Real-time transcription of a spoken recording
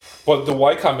But the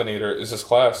Y Combinator is this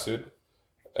class, dude.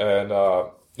 And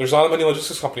there's not many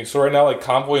logistics companies. So right now, like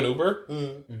Convoy and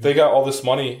Uber, they got all this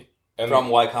money. And from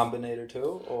Y Combinator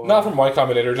too? Or? Not from Y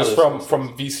Combinator, just from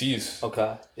VCs.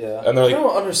 Okay, yeah. And they're like, I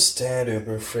don't understand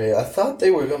Uber Freight. I thought they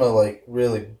were gonna like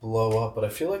really blow up, but I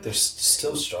feel like they're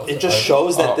still struggling. It just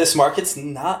shows that this market's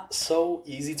not so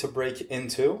easy to break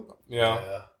into.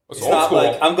 Yeah. It's not school.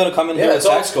 Like I'm gonna come in here. It's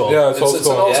old school. Yeah, it's old an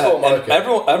school. old school market.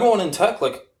 And everyone in tech,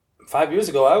 like 5 years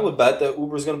ago, I would bet that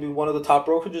Uber's gonna be one of the top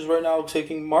brokerages right now,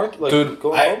 taking market, like going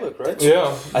public, right?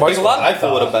 Yeah, I think a lot of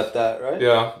people would have bet that, right?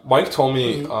 Yeah, Mike told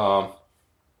me.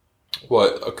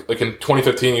 Like in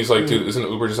 2015, he's like, dude, isn't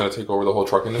Uber just going to take over the whole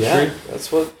truck industry? Yeah,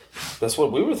 that's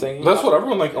what we were thinking. That's what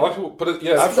everyone, like, a lot of people, but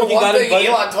yeah. That's the one thing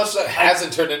Elon touched that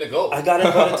hasn't turned into gold. I got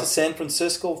invited to San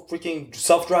Francisco, freaking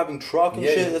self-driving truck and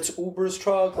shit. That's Uber's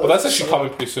truck. Well, that's actually coming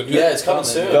pretty soon, dude. Yeah, it's coming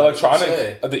soon. The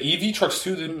electronic, the EV trucks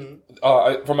too, dude.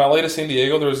 From LA to San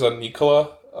Diego, there's a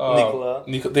Nikola.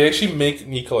 They actually make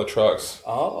Nikola trucks.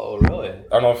 Oh, really?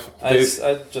 I don't know if I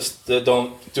just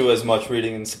don't do as much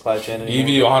reading in supply chain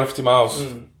anymore. EV 150 miles.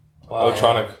 Wow.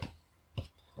 Electronic.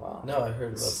 Wow. No, I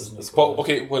heard about this. Well,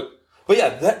 okay, what? But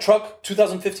yeah, that truck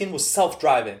 2015 was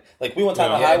self-driving. Like we went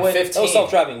down the highway, that was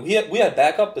self-driving. We had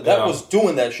backup, but that was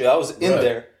doing that shit. I was in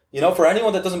there. You know, for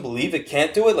anyone that doesn't believe it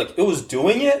can't do it, like it was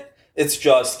doing it. It's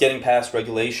just getting past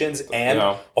regulations and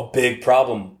a big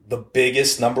problem. The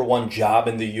biggest number one job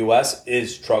in the U.S.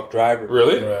 is truck driver.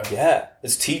 Really? Right. Yeah.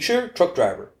 It's teacher, truck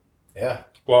driver. Yeah.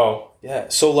 Wow. Yeah.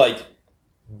 So, like,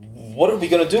 what are we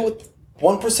going to do with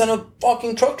 1% of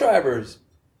fucking truck drivers?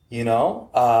 You know?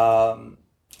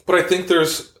 But I think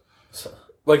there's,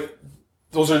 like,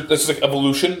 that's like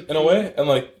evolution in a way. And,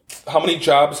 like, how many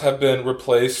jobs have been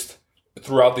replaced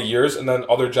throughout the years, and then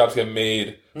other jobs get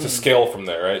made to scale from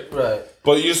there, right? Right.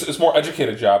 But it's more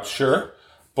educated jobs, sure.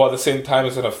 But at the same time,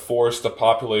 it's going to force the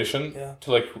population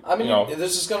to, like, I mean,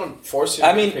 this is going to force you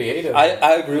to be be creative.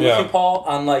 I agree with you, Paul,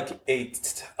 on, like, a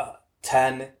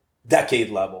 10-decade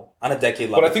level. On a decade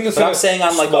level. But I think it's I'm saying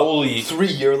on, like, slowly... a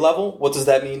 3-year level, what does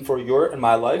that mean for your and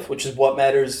my life? Which is what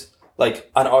matters,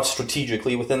 like, on us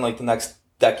strategically within, like, the next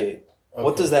decade. Okay.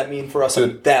 What does that mean for us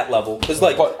at that level? Because,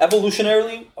 like,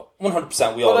 evolutionarily...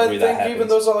 100%, we all agree that happens. But I think even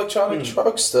those electronic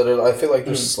trucks that are, I feel like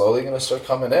they're slowly going to start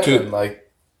coming in and,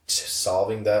 like,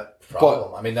 solving that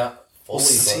problem. I mean, not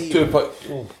fully, but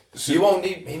you won't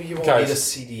need, maybe you won't need a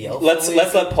CDL. Let's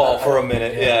let Paul for a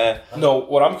minute, yeah. No,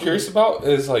 what I'm curious about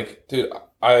is, like, dude,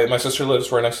 my sister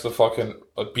lives right next to the fucking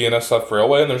BNSF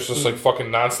railway, and there's just, like, fucking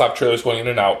nonstop trailers going in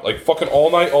and out, like, fucking all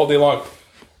night, all day long.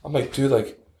 I'm like, dude,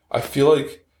 like, I feel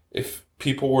like if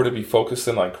people were to be focused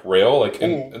in, like, rail, like,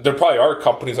 and there probably are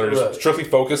companies that are just strictly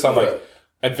focused on, like,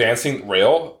 advancing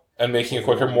rail and making it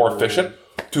quicker, more efficient.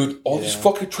 Dude, all these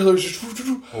fucking trailers just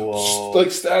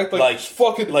like stacked, like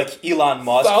fucking, like Elon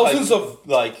Musk, thousands of,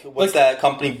 like, what's that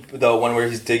company, the one where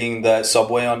he's digging the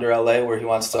subway under LA, where he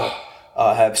wants to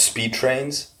have speed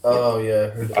trains. Oh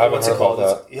yeah, I haven't heard about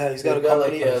that. Yeah, he's got a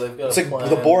company. They've got it's like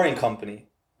the Boring Company.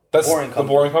 That's the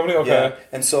Boring Company? Okay. Yeah.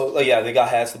 And so, like, they got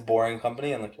hats, the Boring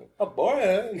Company, and like,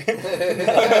 boring.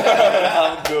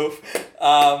 I'm goof.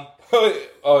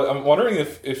 I'm wondering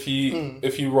if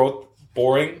he wrote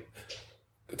Boring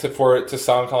for it to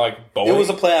sound kind of like Boeing. It was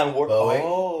a play on word. Boeing.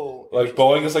 Oh. Like,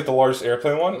 Boeing is like the largest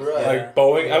airplane one? Right. Like,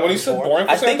 Boeing. And when you said Boring,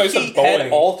 I think he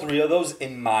had all three of those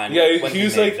in mind when he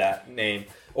was made like that name.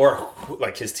 Or,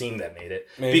 like, his team that made it.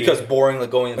 Maybe. Because Boring, like,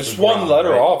 going into it's one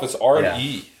letter off. It's R&E.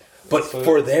 Yeah. But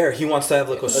for there, he wants to have,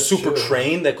 like, a super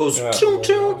train that goes... But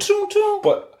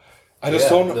I just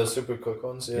don't... The super quick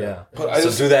ones, But I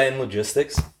just do that in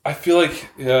logistics. I feel like,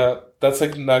 that's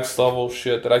like next level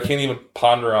shit that I can't even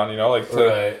ponder on, you know? Like,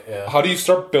 how do you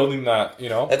start building that, you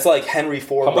know? It's like Henry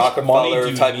Ford,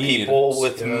 Rockefeller type people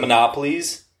with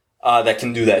monopolies that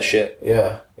can do that shit.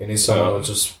 Yeah. You need someone with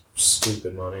just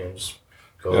stupid money and just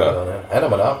go on it. And a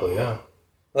monopoly,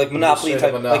 Like Monopoly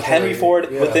type, like Henry Ford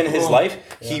within his life,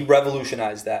 he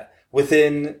revolutionized that.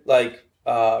 Within, like,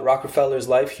 Rockefeller's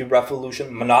life, he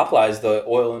monopolized the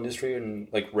oil industry and,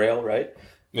 like, rail, right?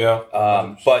 Yeah.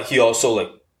 But he also, like,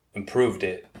 improved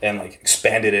it and, like,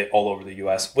 expanded it all over the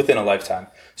U.S. within a lifetime.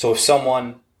 So if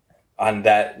someone on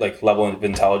that, like, level of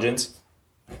intelligence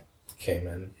came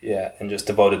in, and just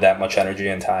devoted that much energy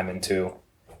and time into,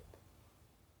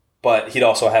 but he'd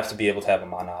also have to be able to have a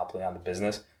monopoly on the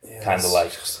business, kind of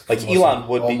like Elon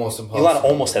would be. Elon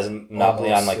almost has a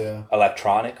monopoly on, like,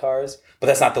 electronic cars, but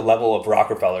that's not the level of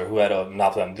Rockefeller, who had a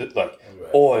monopoly on, like,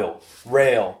 oil,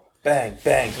 rail. Bang,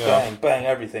 bang, bang, bang,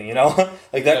 everything, you know?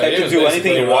 Like, that guy could do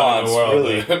anything he wants,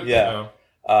 really.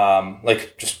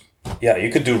 Like, just,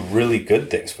 you could do really good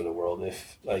things for the world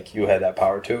if, like, you had that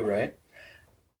power too, right?